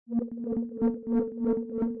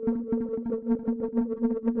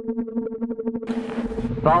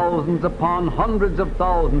Thousands upon hundreds of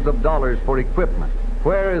thousands of dollars for equipment.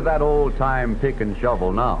 Where is that old-time pick and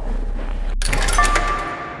shovel now?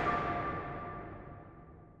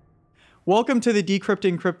 Welcome to the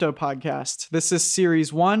Decrypting Crypto podcast. This is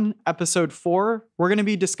Series 1, Episode 4. We're going to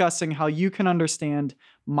be discussing how you can understand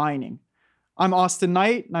mining. I'm Austin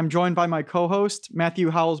Knight, and I'm joined by my co-host, Matthew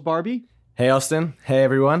Howells-Barbie. Hey, Austin. Hey,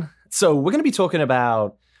 everyone. So we're going to be talking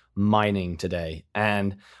about mining today.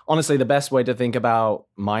 And honestly, the best way to think about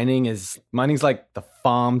mining's like the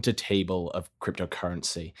farm to table of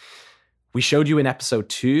cryptocurrency. We showed you in episode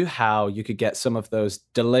 2 how you could get some of those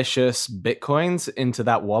delicious Bitcoins into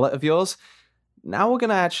that wallet of yours. Now we're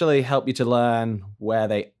going to actually help you to learn where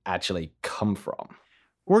they actually come from.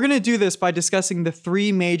 We're going to do this by discussing the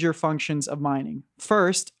 3 major functions of mining.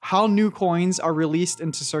 First, how new coins are released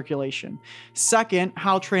into circulation. Second,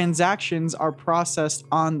 how transactions are processed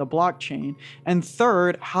on the blockchain. And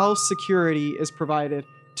third, how security is provided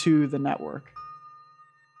to the network.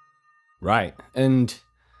 Right. And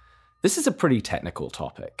this is a pretty technical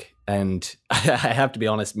topic. And I have to be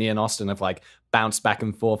honest, me and Austin have bounced back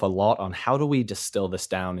and forth a lot on how do we distill this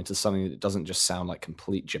down into something that doesn't just sound like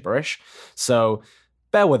complete gibberish. So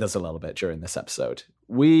bear with us a little bit during this episode.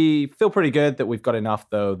 We feel pretty good that we've got enough,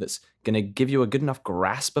 though, that's going to give you a good enough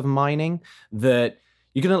grasp of mining that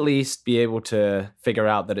you can at least be able to figure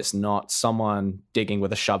out that it's not someone digging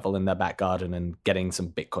with a shovel in their back garden and getting some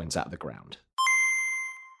Bitcoins out of the ground.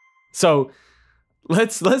 So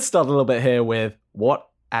let's start a little bit here with what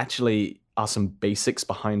actually are some basics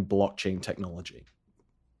behind blockchain technology.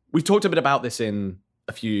 We've talked a bit about this in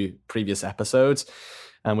a few previous episodes,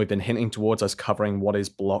 and we've been hinting towards us covering what is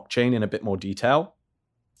blockchain in a bit more detail.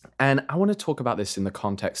 And I want to talk about this in the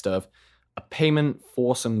context of a payment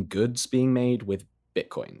for some goods being made with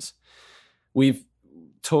Bitcoins. We've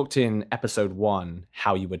talked in episode 1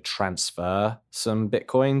 how you would transfer some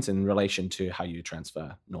Bitcoins in relation to how you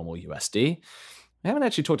transfer normal USD. We haven't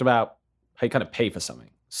actually talked about how you kind of pay for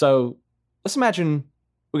something. So let's imagine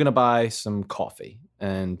we're going to buy some coffee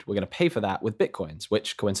and we're going to pay for that with Bitcoins,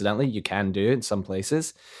 which coincidentally you can do in some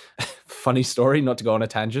places. Funny story, not to go on a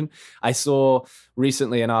tangent. I saw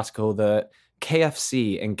recently an article that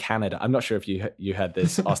KFC in Canada, I'm not sure if you heard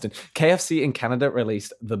this, Austin, KFC in Canada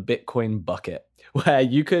released the Bitcoin bucket, where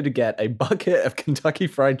you could get a bucket of Kentucky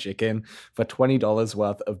Fried Chicken for $20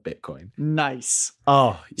 worth of Bitcoin. Nice.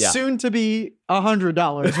 Oh, yeah. Soon to be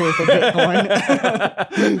 $100 worth of Bitcoin.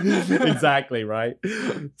 Exactly, right?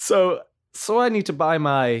 So I need to buy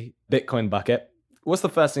my Bitcoin bucket. What's the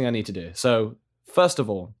first thing I need to do? So first of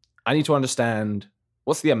all, I need to understand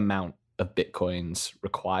what's the amount of Bitcoins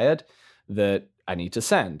required that I need to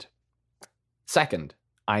send. Second,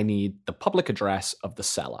 I need the public address of the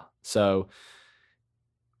seller. So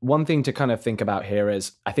one thing to kind of think about here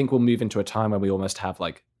is I think we'll move into a time where we almost have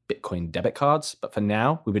Bitcoin debit cards, but for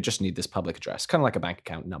now, we would just need this public address, kind of like a bank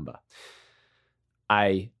account number.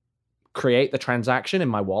 I create the transaction in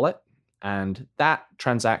my wallet, and that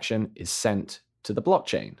transaction is sent to the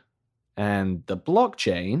blockchain. And the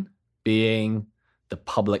blockchain, being the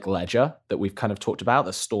public ledger that we've kind of talked about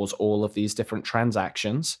that stores all of these different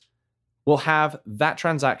transactions, will have that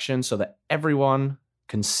transaction so that everyone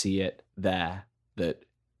can see it there. That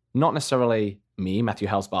not necessarily me, Matthew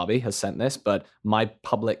Howells-Barbie, has sent this, but my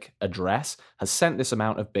public address has sent this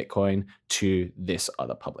amount of Bitcoin to this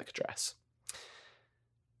other public address.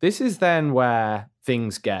 This is then where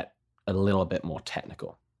things get a little bit more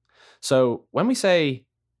technical. So when we say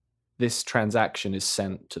this transaction is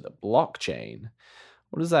sent to the blockchain,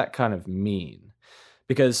 what does that kind of mean?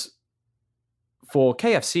 Because for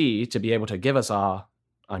KFC to be able to give us our,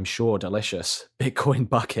 I'm sure, delicious Bitcoin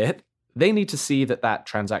bucket, they need to see that that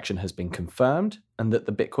transaction has been confirmed and that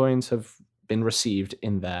the Bitcoins have been received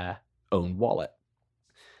in their own wallet.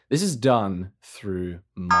 This is done through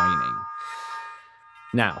mining.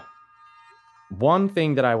 Now, one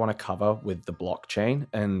thing that I want to cover with the blockchain,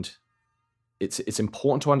 and it's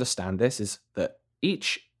important to understand this, is that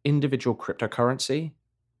each individual cryptocurrency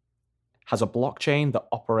has a blockchain that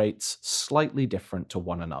operates slightly different to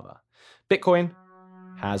one another. Bitcoin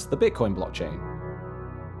has the Bitcoin blockchain.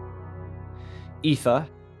 Ether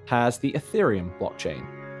has the Ethereum blockchain,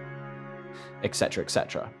 etc.,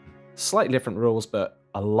 etc. Slightly different rules, but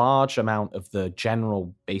a large amount of the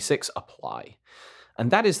general basics apply.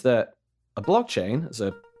 And that is that a blockchain, as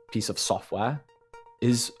a piece of software,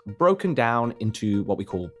 is broken down into what we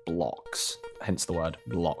call blocks, hence the word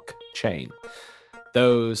blockchain.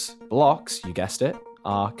 Those blocks, you guessed it,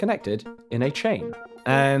 are connected in a chain.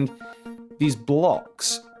 And these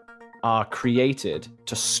blocks are created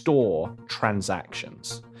to store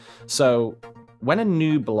transactions. So when a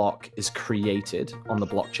new block is created on the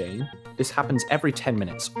blockchain, this happens every 10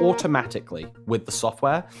 minutes automatically with the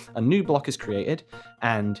software. A new block is created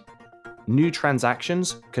and new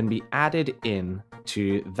transactions can be added in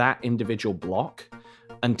to that individual block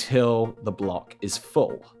until the block is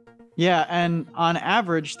full. Yeah, and on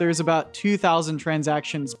average, there's about 2,000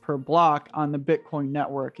 transactions per block on the Bitcoin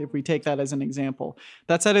network, if we take that as an example.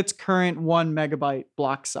 That's at its current 1 megabyte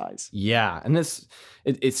block size. Yeah, and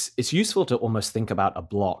it's useful to almost think about a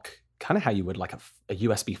block kind of how you would like a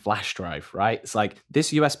USB flash drive, right? It's like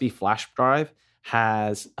this USB flash drive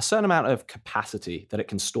has a certain amount of capacity that it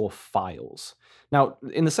can store files. Now,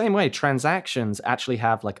 in the same way, transactions actually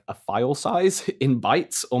have like a file size in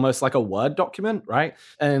bytes, almost like a Word document, right?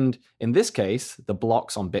 And in this case, the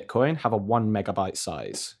blocks on Bitcoin have a 1 megabyte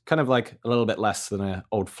size, kind of like a little bit less than an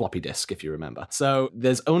old floppy disk, if you remember. So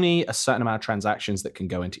there's only a certain amount of transactions that can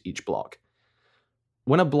go into each block.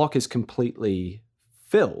 When a block is completely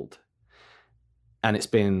filled and it's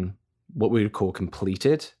been what we would call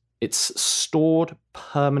completed, it's stored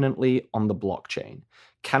permanently on the blockchain,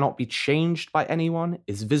 cannot be changed by anyone,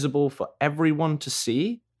 is visible for everyone to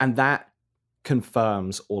see, and that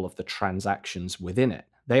confirms all of the transactions within it.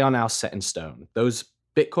 They are now set in stone. Those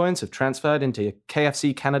Bitcoins have transferred into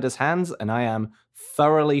KFC Canada's hands, and I am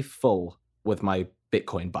thoroughly full with my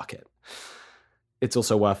Bitcoin bucket. It's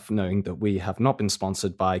also worth knowing that we have not been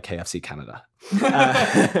sponsored by KFC Canada.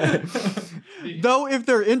 Though if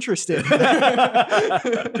they're interested.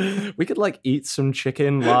 We could like eat some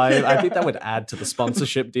chicken live. I think that would add to the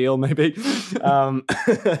sponsorship deal maybe.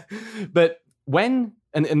 But when,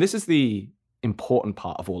 and this is the important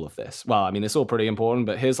part of all of this. Well, I mean, it's all pretty important,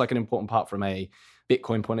 but here's like an important part from a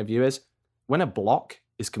Bitcoin point of view is when a block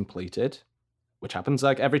is completed, which happens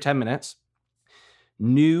like every 10 minutes,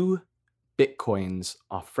 new Bitcoins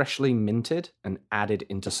are freshly minted and added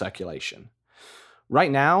into circulation. Right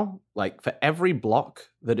now, like for every block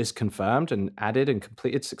that is confirmed and added and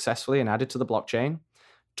completed successfully and added to the blockchain,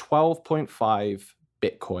 12.5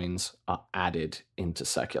 Bitcoins are added into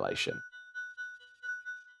circulation.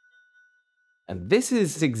 And this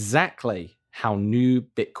is exactly how new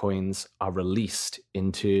Bitcoins are released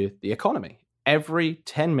into the economy. Every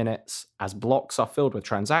 10 minutes, as blocks are filled with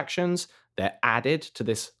transactions, they're added to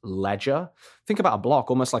this ledger. Think about a block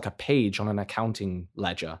almost like a page on an accounting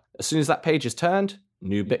ledger. As soon as that page is turned,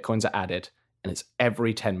 new Bitcoins are added, and it's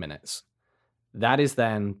every 10 minutes. That is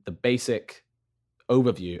then the basic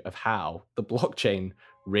overview of how the blockchain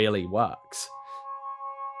really works.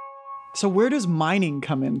 So where does mining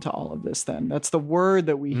come into all of this then? That's the word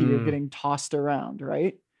that we hear getting tossed around,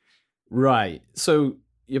 right? Right. So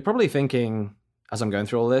you're probably thinking, as I'm going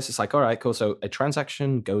through all this, it's like, all right, cool. So a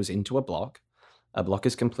transaction goes into a block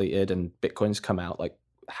is completed, and Bitcoins come out. Like,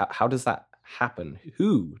 how does that happen?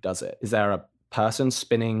 Who does it? Is there a person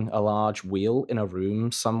spinning a large wheel in a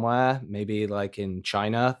room somewhere, maybe like in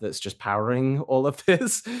China, that's just powering all of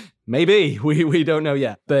this? Maybe, we don't know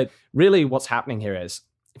yet. But really what's happening here is,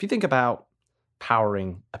 if you think about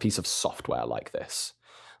powering a piece of software like this,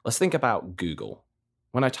 let's think about Google.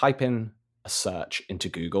 When I type in a search into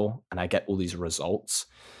Google and I get all these results,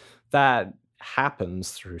 that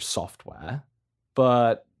happens through software,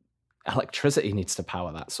 but electricity needs to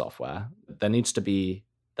power that software. There needs to be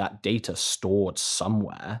that data stored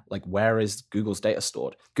somewhere. Like, where is Google's data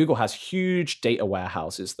stored? Google has huge data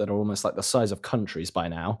warehouses that are almost like the size of countries by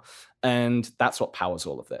now, and that's what powers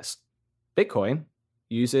all of this. Bitcoin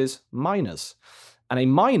uses miners, and a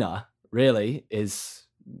miner really is,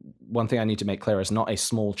 one thing I need to make clear, is not a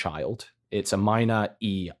small child. It's a miner,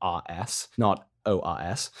 ERS, not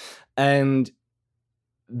ORS. And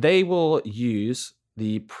they will use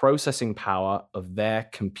the processing power of their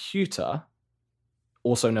computer,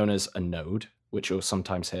 also known as a node, which you'll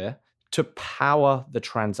sometimes hear, to power the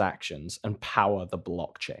transactions and power the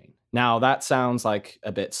blockchain. Now, that sounds like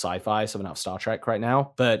a bit sci-fi, something out of Star Trek right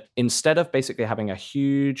now, but instead of basically having a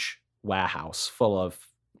huge warehouse full of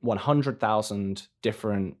 100,000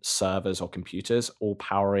 different servers or computers all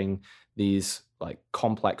powering these like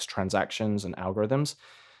complex transactions and algorithms,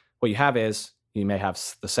 what you have is you may have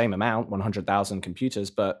the same amount, 100,000 computers,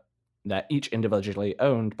 but they're each individually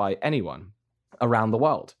owned by anyone around the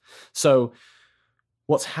world. So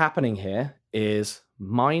what's happening here is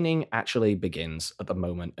mining actually begins at the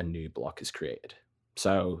moment a new block is created.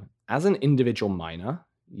 So as an individual miner,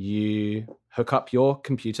 you hook up your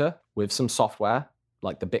computer with some software,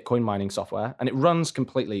 like the Bitcoin mining software, and it runs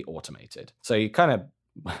completely automated. So you kind of,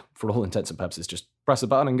 for all intents and purposes, just press a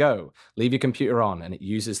button and go. Leave your computer on, and it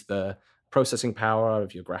uses the processing power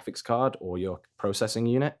of your graphics card or your processing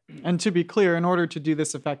unit. And to be clear, in order to do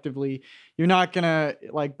this effectively, you're not gonna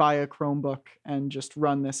like buy a Chromebook and just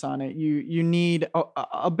run this on it. You need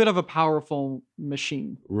a bit of a powerful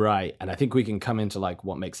machine. Right. And I think we can come into like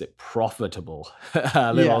what makes it profitable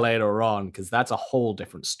a little later on, because that's a whole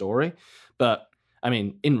different story. But I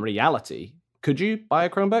mean, in reality, could you buy a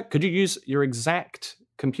Chromebook? Could you use your exact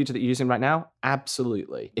computer that you're using right now?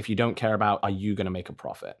 Absolutely. If you don't care about, are you going to make a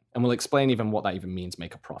profit? And we'll explain even what that even means,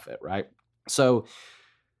 make a profit, right? So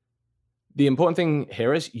the important thing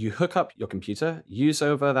here is you hook up your computer, use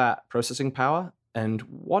over that processing power, and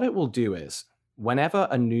what it will do is whenever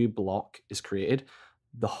a new block is created,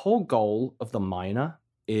 the whole goal of the miner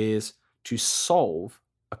is to solve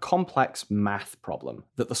a complex math problem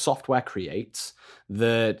that the software creates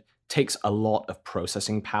that takes a lot of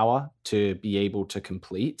processing power to be able to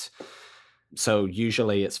complete. So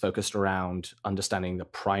usually it's focused around understanding the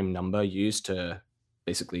prime number used to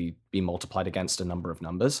basically be multiplied against a number of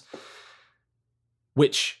numbers,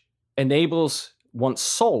 which enables, once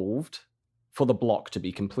solved, for the block to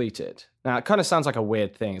be completed. Now, it kind of sounds like a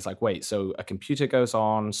weird thing. It's like, wait, so a computer goes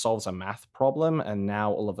on, solves a math problem, and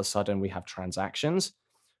now all of a sudden we have transactions.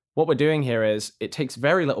 What we're doing here is it takes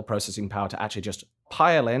very little processing power to actually just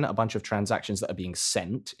pile in a bunch of transactions that are being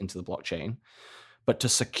sent into the blockchain. But to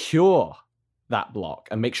secure that block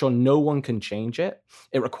and make sure no one can change it,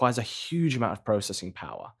 it requires a huge amount of processing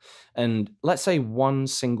power. And let's say one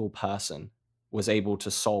single person was able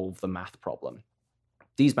to solve the math problem.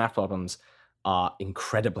 These math problems are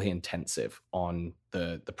incredibly intensive on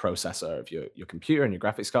the processor of your computer and your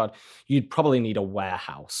graphics card. You'd probably need a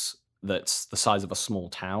warehouse that's the size of a small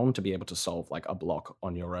town to be able to solve like a block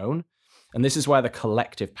on your own. And this is where the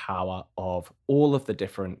collective power of all of the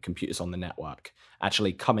different computers on the network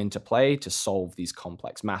actually come into play to solve these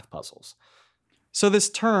complex math puzzles. So this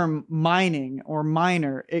term mining or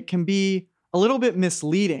miner, it can be a little bit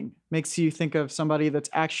misleading. Makes you think of somebody that's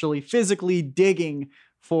actually physically digging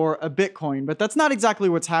for a Bitcoin, but that's not exactly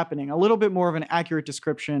what's happening. A little bit more of an accurate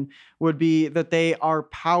description would be that they are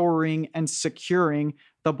powering and securing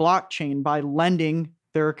the blockchain by lending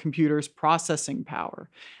their computers processing power.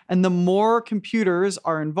 And the more computers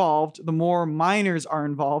are involved, the more miners are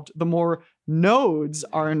involved, the more nodes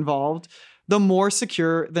are involved, the more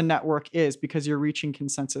secure the network is, because you're reaching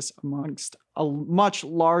consensus amongst a much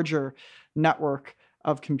larger network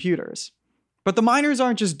of computers. But the miners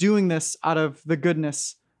aren't just doing this out of the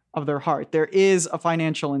goodness of their heart. There is a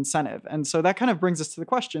financial incentive. And so that kind of brings us to the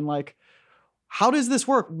question, like, how does this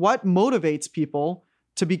work? What motivates people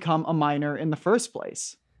to become a miner in the first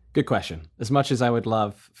place? Good question. As much as I would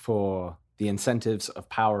love for the incentives of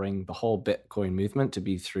powering the whole Bitcoin movement to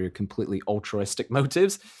be through completely altruistic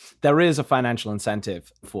motives, there is a financial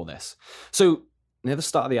incentive for this. So near the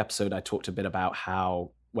start of the episode, I talked a bit about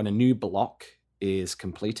how when a new block is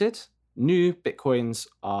completed, new Bitcoins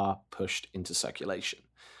are pushed into circulation.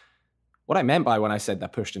 What I meant by when I said they're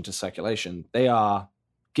pushed into circulation, they are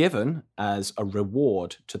given as a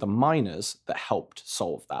reward to the miners that helped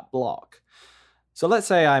solve that block. So let's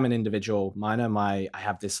say I'm an individual miner. I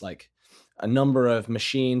have this like a number of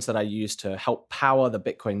machines that I use to help power the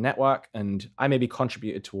Bitcoin network, and I maybe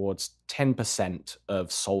contributed towards 10%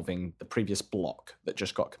 of solving the previous block that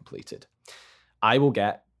just got completed. I will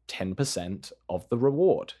get 10% of the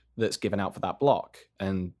reward that's given out for that block.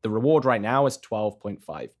 And the reward right now is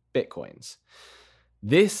 12.5 Bitcoins.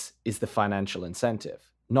 This is the financial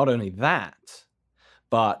incentive. Not only that,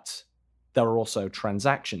 but there are also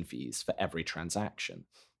transaction fees for every transaction.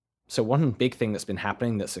 So one big thing that's been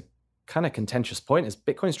happening that's a kind of contentious point is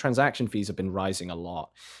Bitcoin's transaction fees have been rising a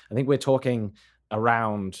lot. I think we're talking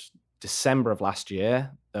around December of last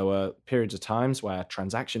year, there were periods of times where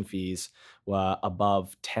transaction fees were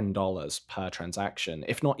above $10 per transaction,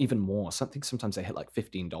 if not even more. Sometimes they hit like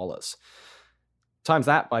 $15. Times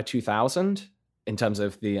that by 2,000 in terms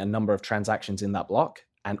of the number of transactions in that block,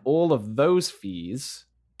 and all of those fees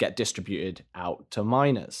get distributed out to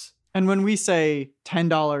miners. And when we say $10,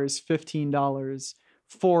 $15,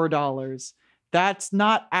 $4, that's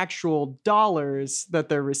not actual dollars that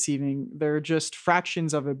they're receiving. They're just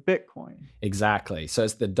fractions of a Bitcoin. Exactly. So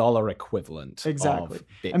it's the dollar equivalent of Bitcoin.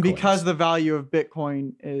 And because the value of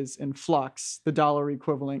Bitcoin is in flux, the dollar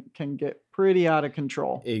equivalent can get pretty out of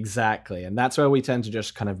control. Exactly. And that's where we tend to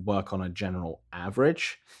just kind of work on a general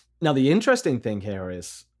average. Now, the interesting thing here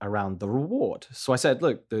is around the reward. So I said,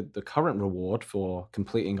 look, the current reward for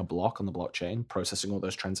completing a block on the blockchain, processing all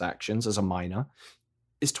those transactions as a miner,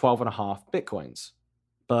 is 12.5 Bitcoins.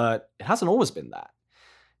 But it hasn't always been that.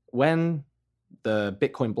 When the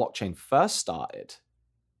Bitcoin blockchain first started,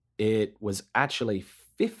 it was actually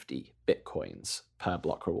 50 Bitcoins per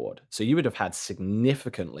block reward. So you would have had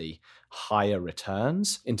significantly higher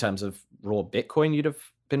returns in terms of raw Bitcoin you'd have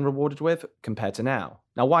been rewarded with compared to now.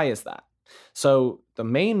 Now, why is that? So the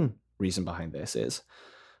main reason behind this is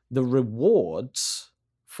the rewards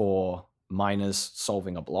for miners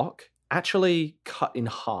solving a block actually cut in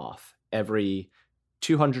half every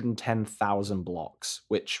 210,000 blocks,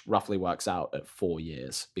 which roughly works out at 4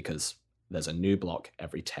 years because there's a new block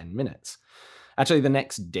every 10 minutes. Actually, the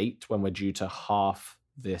next date when we're due to half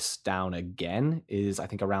this down again is, I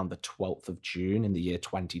think, around the 12th of June in the year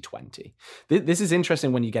 2020. This is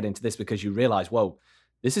interesting when you get into this because you realize, whoa,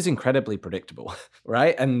 this is incredibly predictable,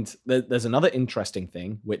 right? And there's another interesting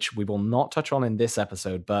thing, which we will not touch on in this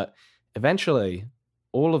episode, but eventually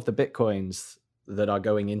all of the Bitcoins that are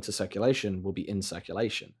going into circulation will be in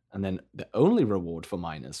circulation. And then the only reward for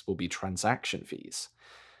miners will be transaction fees.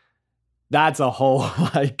 That's a whole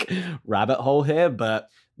rabbit hole here, but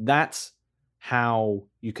that's how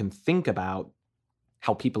you can think about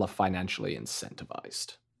how people are financially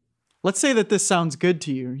incentivized. Let's say that this sounds good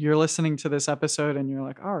to you. You're listening to this episode and you're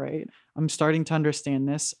like, all right, I'm starting to understand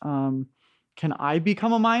this. Can I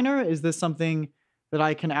become a miner? Is this something that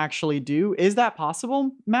I can actually do? Is that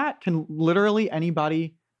possible, Matt? Can literally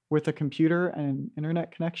anybody with a computer and an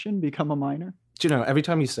internet connection become a miner? Do you know, every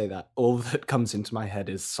time you say that, all that comes into my head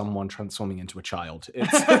is someone transforming into a child.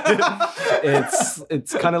 It's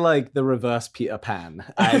kind of like the reverse Peter Pan.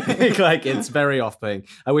 I think it's very off-putting.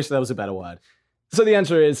 I wish there was a better word. So the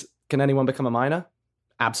answer is, can anyone become a miner?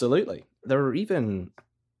 Absolutely. There are even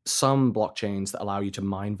some blockchains that allow you to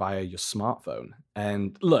mine via your smartphone.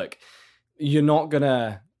 And look, you're not going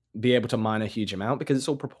to be able to mine a huge amount because it's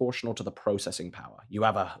all proportional to the processing power. You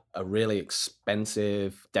have a really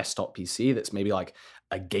expensive desktop PC that's maybe like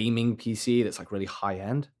a gaming PC that's like really high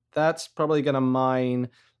end. That's probably going to mine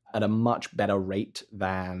at a much better rate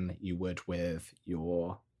than you would with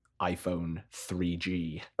your iPhone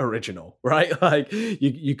 3G original, right? Like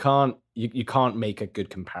you can't make a good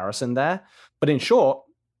comparison there. But in short,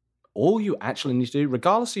 all you actually need to do,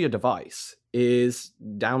 regardless of your device, is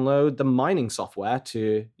download the mining software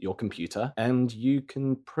to your computer, and you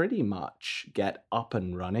can pretty much get up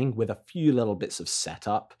and running with a few little bits of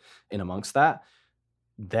setup in amongst that.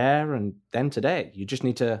 There and then today, you just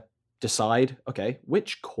need to decide, okay,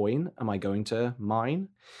 which coin am I going to mine?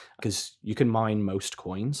 Because you can mine most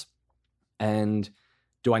coins. And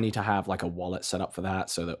do I need to have like a wallet set up for that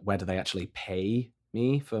so that where do they actually pay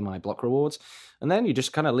me for my block rewards? And then you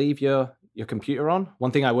just kind of leave your computer on. One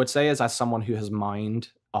thing I would say is, as someone who has mined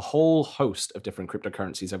a whole host of different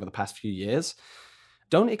cryptocurrencies over the past few years,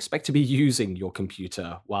 don't expect to be using your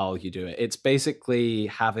computer while you do it. It's basically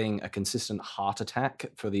having a consistent heart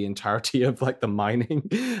attack for the entirety of like the mining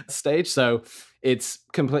stage. So it's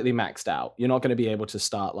completely maxed out. You're not going to be able to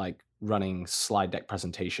start like running slide deck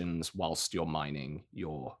presentations whilst you're mining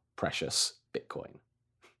your precious Bitcoin.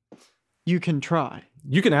 You can try.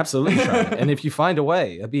 You can absolutely try. And if you find a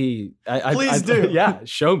way, it'd be... Please do. Yeah,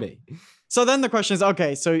 show me. So then the question is,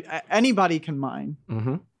 okay, so anybody can mine.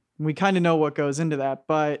 Mm-hmm. We kind of know what goes into that,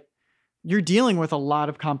 but you're dealing with a lot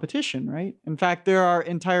of competition, right? In fact, there are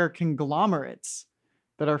entire conglomerates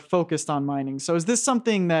that are focused on mining. So is this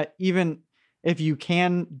something that even if you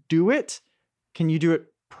can do it, can you do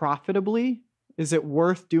it profitably? Is it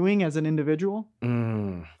worth doing as an individual?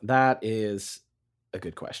 That is a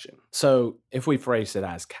good question. So if we phrase it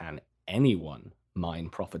as, can anyone mine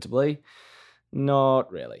profitably?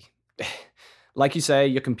 Not really. Like you say,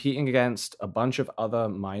 you're competing against a bunch of other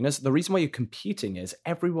miners. The reason why you're competing is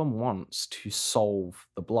everyone wants to solve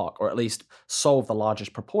the block, or at least solve the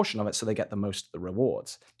largest proportion of it so they get the most of the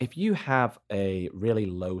rewards. If you have a really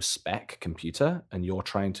low spec computer and you're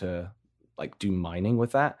trying to like do mining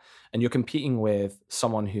with that, and you're competing with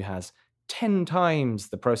someone who has 10 times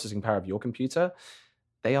the processing power of your computer,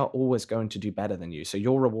 they are always going to do better than you. So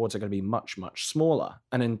your rewards are going to be much, much smaller.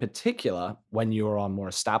 And in particular, when you're on more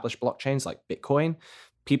established blockchains like Bitcoin,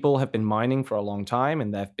 people have been mining for a long time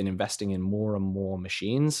and they've been investing in more and more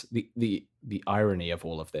machines. The irony of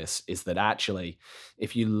all of this is that actually,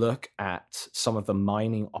 if you look at some of the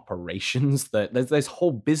mining operations, that there's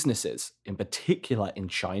whole businesses, in particular in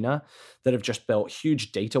China, that have just built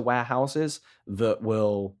huge data warehouses that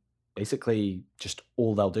will basically just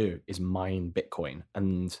all they'll do is mine Bitcoin.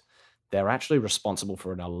 And they're actually responsible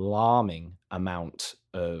for an alarming amount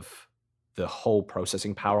of the whole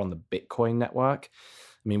processing power on the Bitcoin network.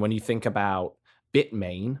 I mean, when you think about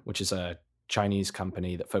Bitmain, which is a Chinese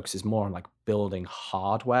company that focuses more on like building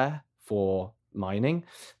hardware for mining,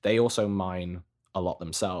 they also mine a lot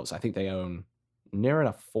themselves. I think they own near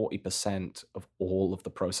enough 40% of all of the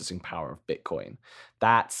processing power of Bitcoin.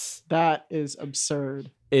 That is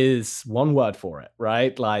absurd. Is one word for it,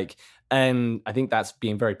 right? Like, and I think that's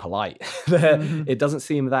being very polite. It doesn't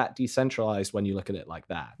seem that decentralized when you look at it like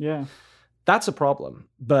that. Yeah. That's a problem.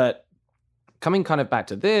 But coming kind of back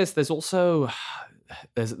to this, there's also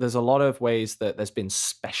there's a lot of ways that there's been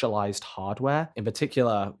specialized hardware, in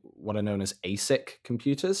particular what are known as ASIC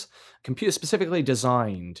computers specifically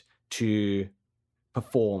designed to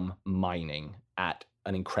perform mining at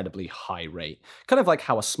an incredibly high rate. Kind of like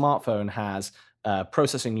how a smartphone has a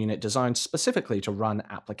processing unit designed specifically to run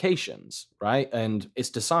applications, right? And it's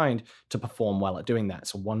designed to perform well at doing that.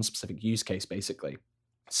 So one specific use case, basically.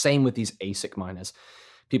 Same with these ASIC miners.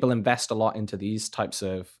 People invest a lot into these types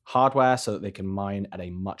of hardware so that they can mine at a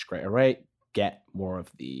much greater rate, get more of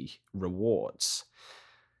the rewards.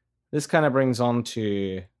 This kind of brings on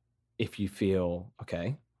to, if you feel,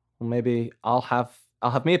 okay, well, maybe I'll have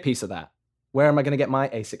me a piece of that. Where am I going to get my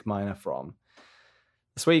ASIC miner from?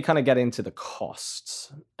 That's where you kind of get into the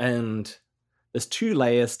costs. And there's two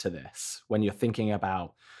layers to this when you're thinking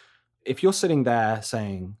about, if you're sitting there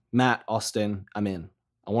saying, Matt, Austin, I'm in.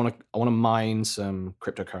 I want to mine some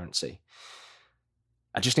cryptocurrency.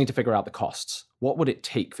 I just need to figure out the costs. What would it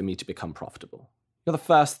take for me to become profitable? The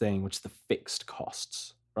first thing, which is the fixed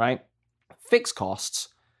costs, right? Fixed costs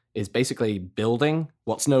is basically building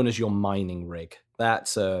what's known as your mining rig.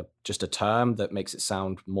 That's just a term that makes it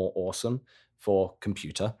sound more awesome for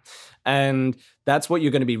computer. And that's what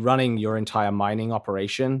you're going to be running your entire mining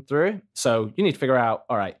operation through. So you need to figure out,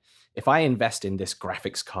 all right, if I invest in this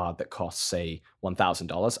graphics card that costs, say,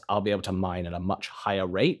 $1,000, I'll be able to mine at a much higher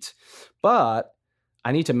rate, but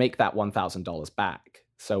I need to make that $1,000 back.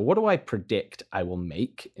 So what do I predict I will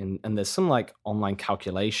make? And there's some like online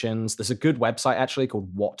calculations. There's a good website actually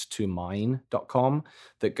called whattomine.com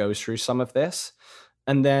that goes through some of this.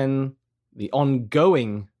 And then the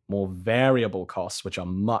ongoing, more variable costs, which are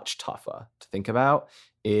much tougher to think about,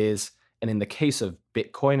 is, and in the case of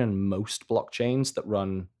Bitcoin and most blockchains that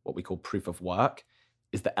run what we call proof of work,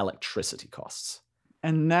 is the electricity costs.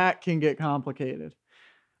 And that can get complicated,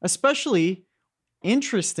 especially,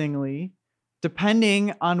 interestingly,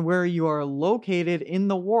 depending on where you are located in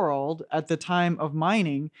the world at the time of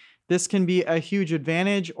mining. This can be a huge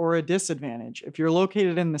advantage or a disadvantage. If you're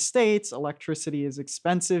located in the States, electricity is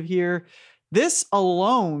expensive here. This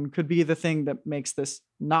alone could be the thing that makes this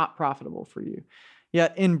not profitable for you.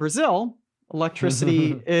 Yet in Brazil,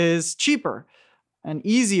 electricity is cheaper and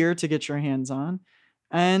easier to get your hands on.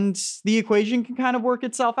 And the equation can kind of work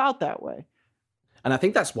itself out that way. And I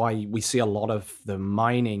think that's why we see a lot of the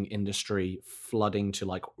mining industry flooding to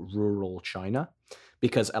like rural China,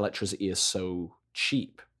 because electricity is so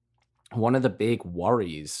cheap. One of the big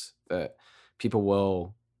worries that people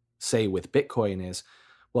will say with Bitcoin is,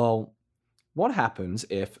 well, what happens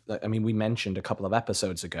if, I mean, we mentioned a couple of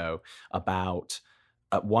episodes ago about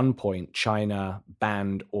at one point China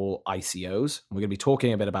banned all ICOs. We're going to be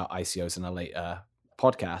talking a bit about ICOs in a later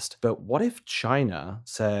podcast. But what if China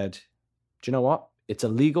said, do you know what? It's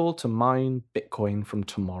illegal to mine Bitcoin from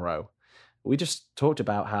tomorrow. We just talked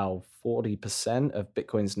about how 40% of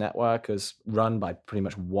Bitcoin's network is run by pretty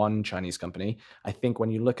much one Chinese company. I think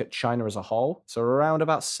when you look at China as a whole, so around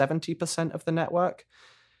about 70% of the network,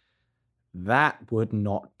 that would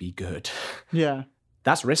not be good. Yeah.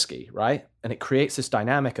 That's risky, right? And it creates this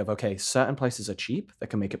dynamic of, okay, certain places are cheap that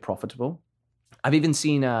can make it profitable. I've even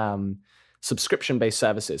seen subscription-based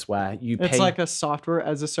services where you pay... It's like a software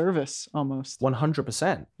as a service, almost.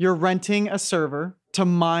 100%. You're renting a server to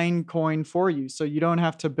mine coin for you. So you don't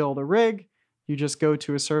have to build a rig. You just go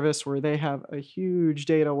to a service where they have a huge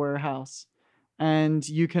data warehouse. And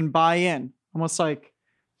you can buy in, almost like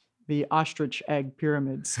the ostrich egg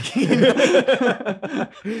pyramid scheme.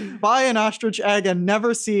 Buy an ostrich egg and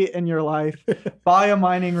never see it in your life. Buy a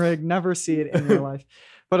mining rig, never see it in your life.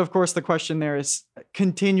 But of course, the question there is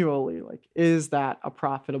continually, like, is that a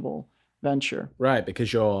profitable venture? Right,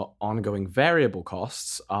 because your ongoing variable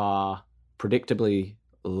costs are predictably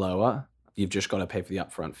lower. You've just got to pay for the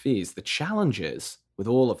upfront fees. The challenge is, with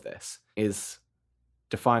all of this, is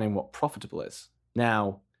defining what profitable is.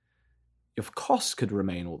 Now, your costs could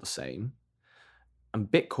remain all the same, and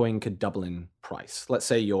Bitcoin could double in price. Let's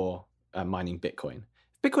say you're mining Bitcoin.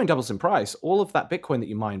 If Bitcoin doubles in price, all of that Bitcoin that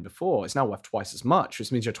you mined before is now worth twice as much,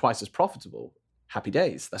 which means you're twice as profitable. Happy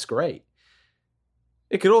days, that's great.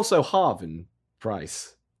 It could also halve in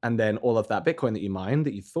price, and then all of that Bitcoin that you mined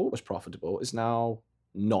that you thought was profitable is now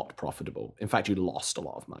not profitable. In fact, you lost a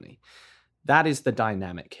lot of money. That is the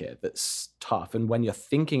dynamic here that's tough. And when you're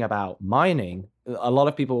thinking about mining, a lot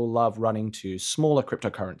of people love running to smaller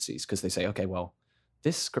cryptocurrencies because they say, okay, well,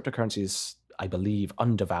 this cryptocurrency is, I believe,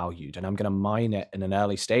 undervalued, and I'm going to mine it in an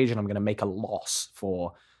early stage, and I'm going to make a loss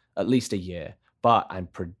for at least a year. But I'm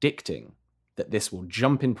predicting that this will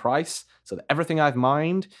jump in price so that everything I've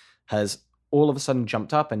mined has all of a sudden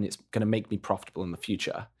jumped up, and it's going to make me profitable in the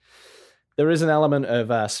future. There is an element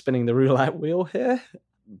of spinning the roulette wheel here,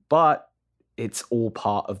 but it's all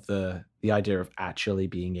part of the idea of actually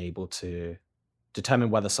being able to determine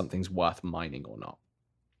whether something's worth mining or not.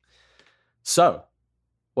 So,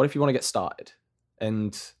 what if you want to get started?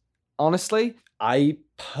 And honestly, I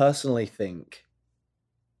personally think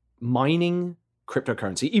mining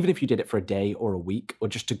cryptocurrency, even if you did it for a day or a week, or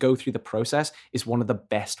just to go through the process, is one of the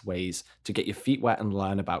best ways to get your feet wet and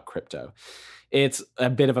learn about crypto. It's a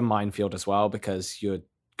bit of a minefield as well, because you're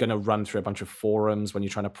going to run through a bunch of forums when you're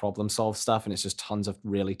trying to problem solve stuff, and it's just tons of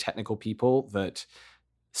really technical people that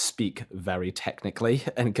speak very technically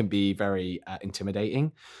and can be very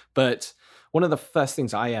intimidating. But one of the first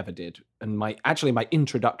things I ever did, and my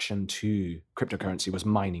introduction to cryptocurrency, was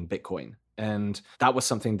mining Bitcoin. And that was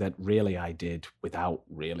something that really I did without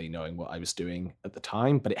really knowing what I was doing at the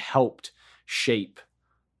time, but it helped shape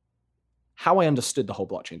how I understood the whole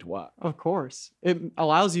blockchain to work. Of course. It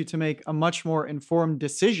allows you to make a much more informed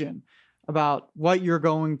decision about what you're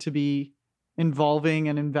going to be involving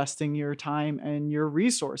and investing your time and your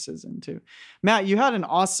resources into. Matt, you had an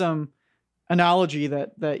awesome analogy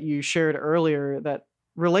that you shared earlier that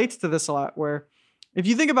relates to this a lot, where if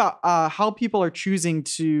you think about how people are choosing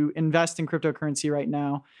to invest in cryptocurrency right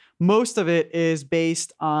now, most of it is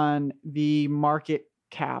based on the market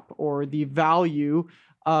cap or the value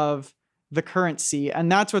of the currency. And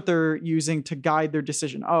that's what they're using to guide their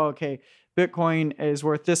decision. Oh, okay, Bitcoin is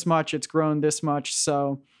worth this much. It's grown this much.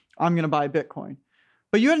 So I'm going to buy Bitcoin.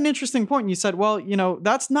 But you had an interesting point. And you said, well,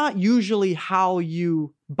 that's not usually how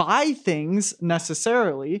you buy things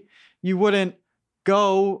necessarily. You wouldn't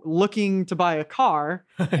go looking to buy a car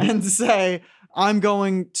and say, I'm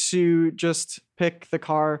going to just pick the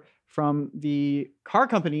car from the car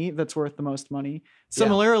company that's worth the most money.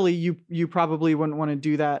 Similarly, you probably wouldn't want to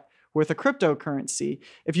do that with a cryptocurrency.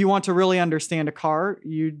 If you want to really understand a car,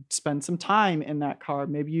 you'd spend some time in that car.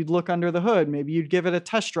 Maybe you'd look under the hood. Maybe you'd give it a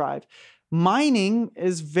test drive. Mining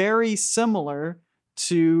is very similar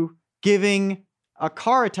to giving a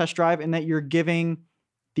car a test drive, in that you're giving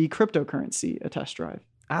the cryptocurrency a test drive.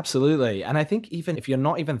 Absolutely. And I think even if you're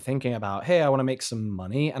not even thinking about, hey, I want to make some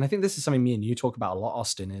money, and I think this is something me and you talk about a lot,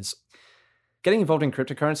 Austin, is getting involved in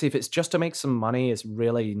cryptocurrency, if it's just to make some money, is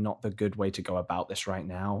really not the good way to go about this right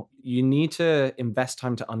now. You need to invest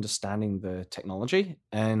time to understanding the technology.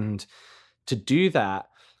 And to do that,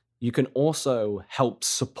 you can also help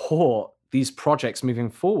support these projects moving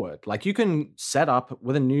forward. Like, you can set up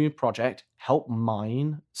with a new project, help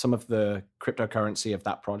mine some of the cryptocurrency of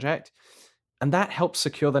that project. And that helps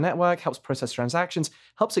secure the network, helps process transactions,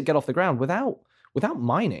 helps it get off the ground. Without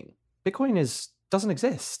mining, Bitcoin doesn't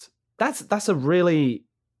exist. That's a really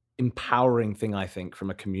empowering thing, I think, from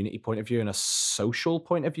a community point of view and a social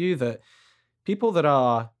point of view, that people that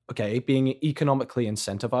are, being economically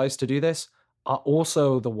incentivized to do this are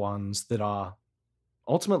also the ones that are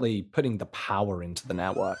ultimately putting the power into the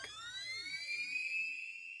network.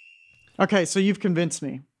 Okay, so you've convinced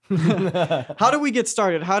me. How do we get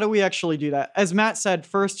started? How do we actually do that? As Matt said,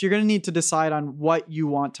 first, you're going to need to decide on what you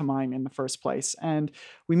want to mine in the first place. And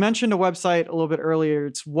we mentioned a website a little bit earlier.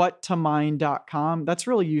 It's whattomine.com. That's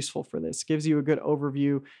really useful for this. It gives you a good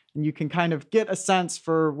overview, and you can kind of get a sense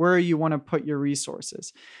for where you want to put your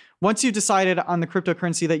resources. Once you've decided on the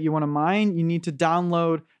cryptocurrency that you want to mine, you need to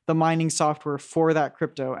download the mining software for that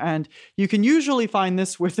crypto. And you can usually find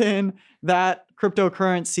this within that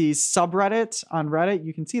cryptocurrency subreddit on Reddit.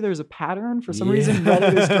 You can see there's a pattern. For some reason,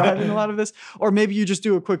 Reddit is driving a lot of this. Or maybe you just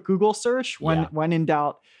do a quick Google search. When in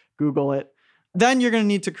doubt, Google it. Then you're going to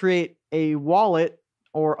need to create a wallet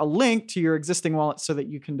or a link to your existing wallet so that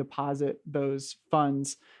you can deposit those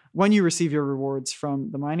funds when you receive your rewards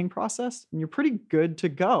from the mining process, and you're pretty good to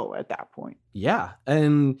go at that point. Yeah.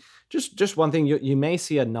 And just one thing, you may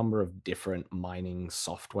see a number of different mining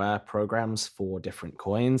software programs for different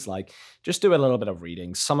coins. Like, just do a little bit of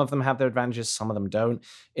reading. Some of them have their advantages, some of them don't.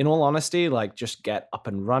 In all honesty, like, just get up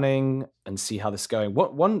and running and see how this is going.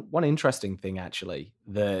 One interesting thing, actually,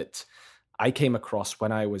 that I came across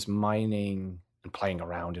when I was mining and playing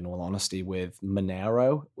around, in all honesty, with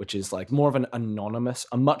Monero, which is like more of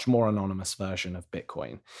a much more anonymous version of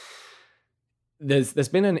Bitcoin. There's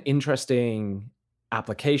been an interesting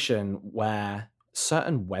application where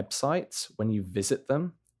certain websites, when you visit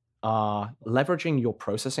them, are leveraging your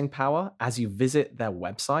processing power as you visit their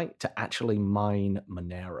website to actually mine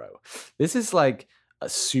Monero. This is like a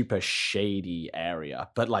super shady area.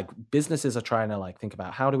 But like businesses are trying to like think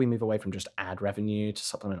about how do we move away from just ad revenue to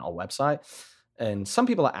supplement our website. And some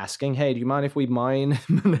people are asking, hey, do you mind if we mine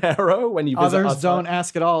Monero when you visit Others don't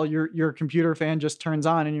ask at all. Your computer fan just turns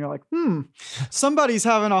on and you're like, somebody's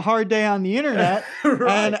having a hard day on the internet. Right.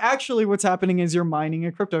 And actually what's happening is you're mining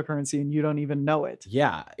a cryptocurrency and you don't even know it.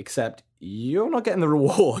 Yeah, except you're not getting the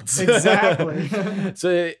rewards. Exactly.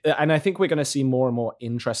 So, and I think we're going to see more and more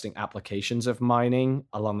interesting applications of mining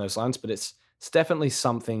along those lines, but it's definitely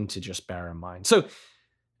something to just bear in mind. So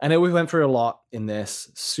I know we went through a lot in this,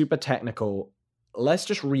 super technical. Let's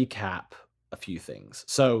just recap a few things.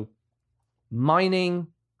 So mining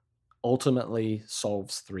ultimately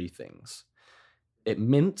solves three things. It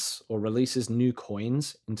mints or releases new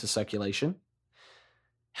coins into circulation,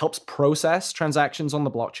 helps process transactions on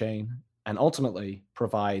the blockchain, and ultimately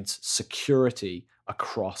provides security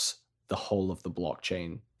across the whole of the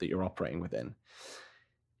blockchain that you're operating within.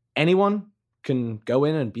 Anyone can go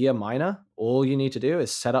in and be a miner. All you need to do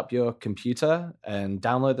is set up your computer and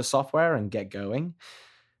download the software and get going.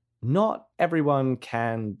 Not everyone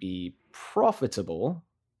can be profitable,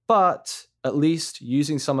 but at least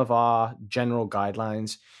using some of our general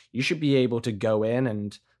guidelines, you should be able to go in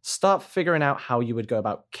and start figuring out how you would go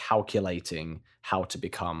about calculating how to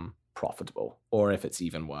become profitable, or if it's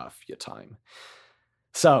even worth your time.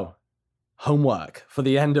 So, homework for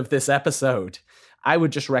the end of this episode. I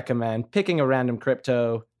would just recommend picking a random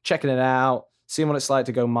crypto, checking it out, seeing what it's like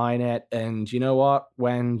to go mine it. And you know what?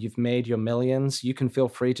 When you've made your millions, you can feel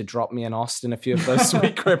free to drop me and Austin a few of those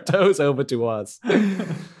sweet cryptos over to us.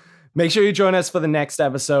 Make sure you join us for the next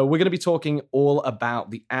episode. We're going to be talking all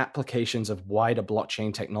about the applications of wider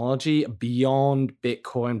blockchain technology beyond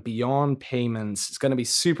Bitcoin, beyond payments. It's going to be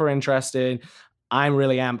super interesting. I'm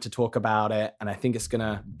really amped to talk about it, and I think it's going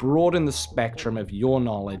to broaden the spectrum of your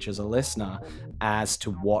knowledge as a listener as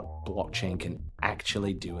to what blockchain can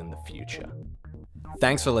actually do in the future.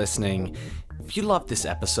 Thanks for listening. If you loved this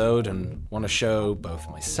episode and want to show both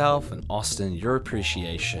myself and Austin your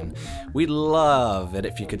appreciation, we'd love it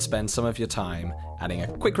if you could spend some of your time adding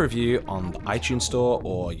a quick review on the iTunes Store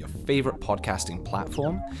or your favorite podcasting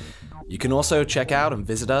platform. You can also check out and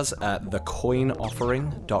visit us at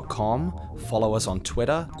thecoinoffering.com. Follow us on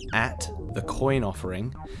Twitter at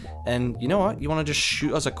thecoinoffering. And you know what? You want to just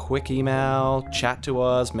shoot us a quick email, chat to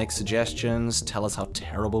us, make suggestions, tell us how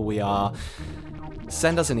terrible we are.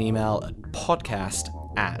 Send us an email at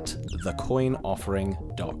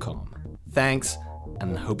podcast@thecoinoffering.com. Thanks,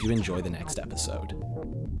 and hope you enjoy the next episode.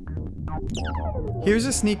 Here's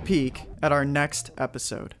a sneak peek at our next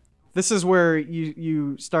episode. This is where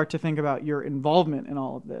you start to think about your involvement in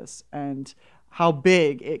all of this and how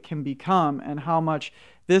big it can become and how much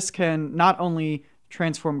this can not only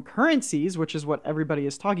transform currencies, which is what everybody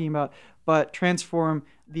is talking about, but transform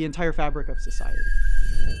the entire fabric of society.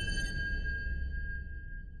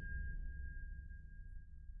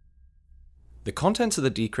 The contents of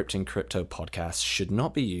the Decrypting Crypto podcast should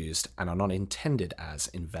not be used and are not intended as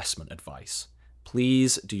investment advice.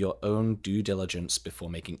 Please do your own due diligence before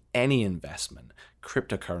making any investment,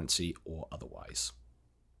 cryptocurrency or otherwise.